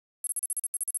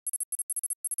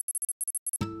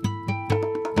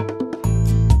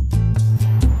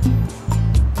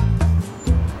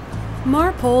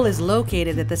Marpole is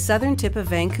located at the southern tip of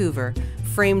Vancouver,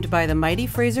 framed by the mighty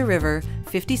Fraser River,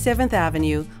 57th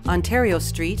Avenue, Ontario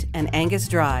Street, and Angus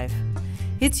Drive.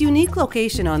 Its unique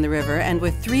location on the river and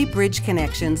with 3 bridge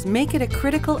connections make it a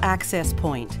critical access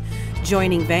point,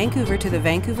 joining Vancouver to the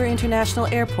Vancouver International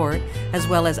Airport as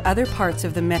well as other parts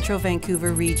of the Metro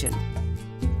Vancouver region.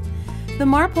 The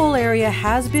Marpole area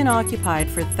has been occupied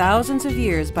for thousands of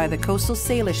years by the coastal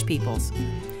Salish peoples.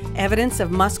 Evidence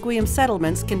of Musqueam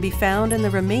settlements can be found in the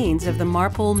remains of the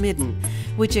Marpole Midden,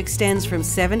 which extends from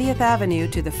 70th Avenue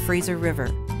to the Fraser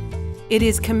River. It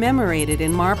is commemorated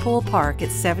in Marpole Park at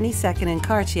 72nd and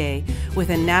Cartier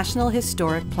with a National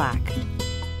Historic plaque.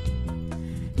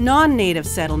 Non-native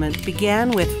settlement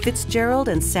began with Fitzgerald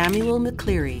and Samuel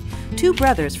McCleary, 2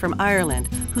 brothers from Ireland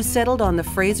who settled on the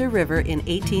Fraser River in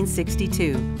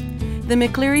 1862. The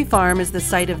McCleary farm is the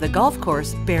site of the golf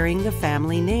course bearing the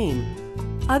family name.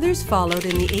 Others followed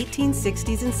in the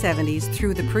 1860s and 70s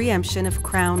through the preemption of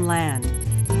Crown land.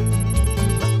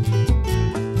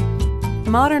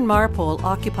 Modern Marpole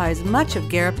occupies much of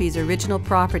Garapi's original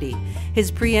property.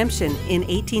 His preemption in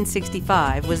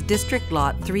 1865 was District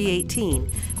Lot 318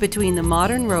 between the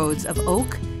modern roads of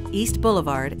Oak, East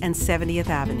Boulevard, and 70th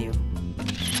Avenue.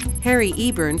 Harry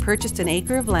Eburn purchased an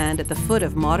acre of land at the foot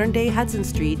of modern-day Hudson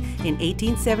Street in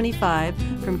 1875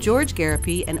 from George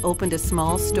Garapi and opened a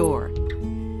small store.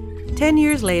 10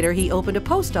 years later, he opened a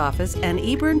post office, and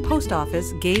Eburn Post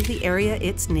Office gave the area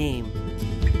its name.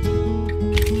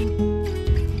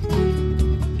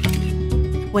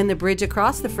 When the bridge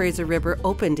across the Fraser River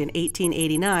opened in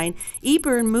 1889,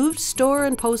 Eburn moved store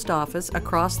and post office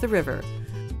across the river.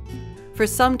 For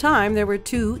some time, there were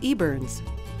 2 Eburns.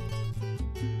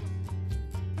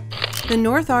 The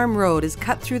North Arm Road is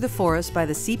cut through the forest by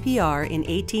the CPR in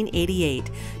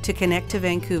 1888 to connect to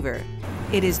Vancouver.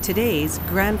 It is today's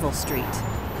Granville Street.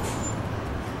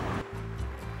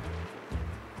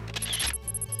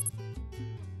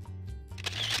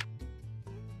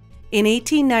 In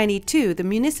 1892, the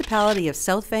municipality of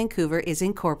South Vancouver is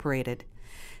incorporated.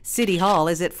 City Hall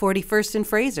is at 41st and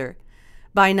Fraser.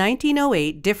 By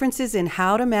 1908, differences in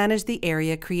how to manage the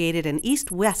area created an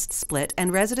east-west split,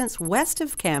 and residents west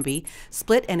of Cambie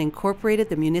split and incorporated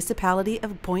the municipality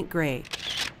of Point Grey.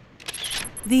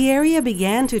 The area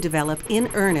began to develop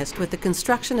in earnest with the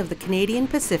construction of the Canadian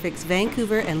Pacific's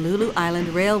Vancouver and Lulu Island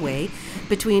Railway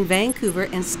between Vancouver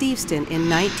and Steveston in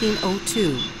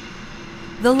 1902.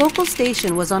 The local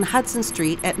station was on Hudson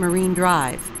Street at Marine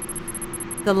Drive.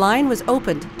 The line was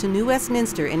opened to New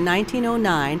Westminster in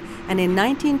 1909, and in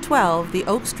 1912 the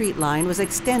Oak Street line was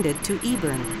extended to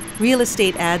Eburn. Real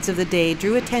estate ads of the day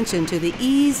drew attention to the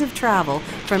ease of travel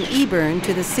from Eburn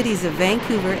to the cities of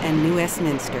Vancouver and New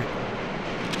Westminster.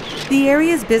 The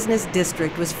area's business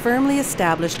district was firmly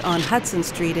established on Hudson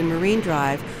Street and Marine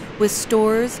Drive with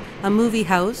stores, a movie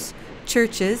house,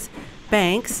 churches,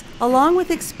 banks, along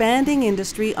with expanding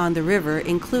industry on the river,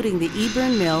 including the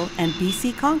Eburn Mill and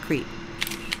BC Concrete.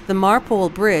 The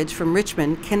Marpole Bridge from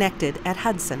Richmond connected at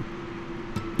Hudson.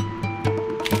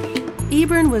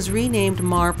 Eburn was renamed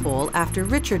Marpole after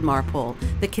Richard Marpole,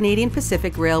 the Canadian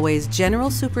Pacific Railway's General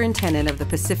Superintendent of the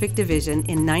Pacific Division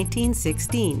in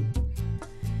 1916.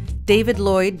 David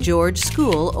Lloyd George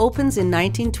School opens in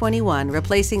 1921,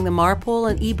 replacing the Marpole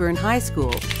and Eburn High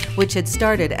School, which had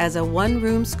started as a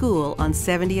 1-room school on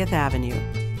 70th Avenue.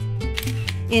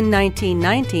 In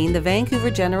 1919, the Vancouver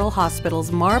General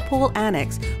Hospital's Marpole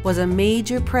Annex was a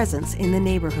major presence in the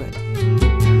neighbourhood.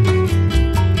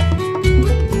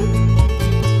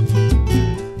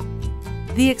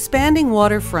 The expanding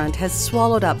waterfront has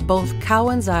swallowed up both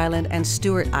Cowan's Island and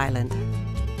Stewart Island.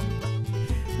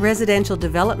 Residential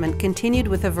development continued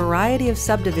with a variety of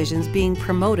subdivisions being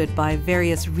promoted by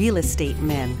various real estate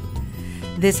men.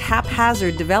 This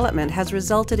haphazard development has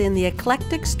resulted in the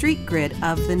eclectic street grid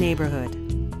of the neighborhood.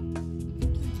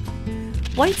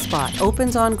 White Spot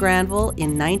opens on Granville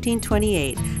in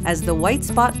 1928 as the White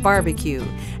Spot Barbecue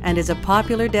and is a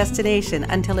popular destination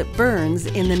until it burns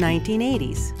in the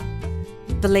 1980s.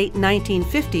 The late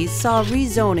 1950s saw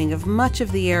rezoning of much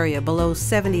of the area below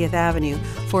 70th Avenue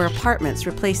for apartments,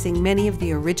 replacing many of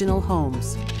the original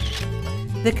homes.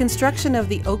 The construction of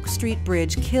the Oak Street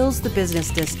Bridge kills the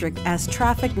business district as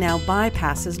traffic now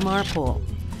bypasses Marpole.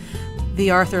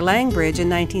 The Arthur Lang Bridge in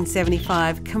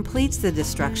 1975 completes the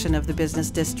destruction of the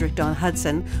business district on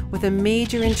Hudson with a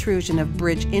major intrusion of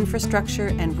bridge infrastructure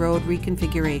and road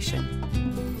reconfiguration.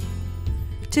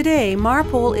 Today,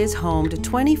 Marpole is home to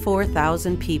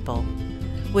 24,000 people.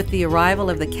 With the arrival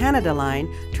of the Canada Line,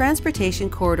 transportation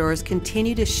corridors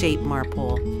continue to shape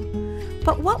Marpole.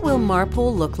 But what will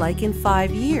Marpole look like in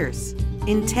 5 years?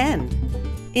 In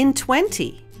 10? In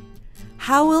 20?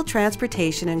 How will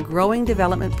transportation and growing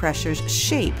development pressures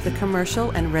shape the commercial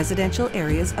and residential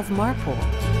areas of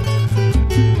Marpole?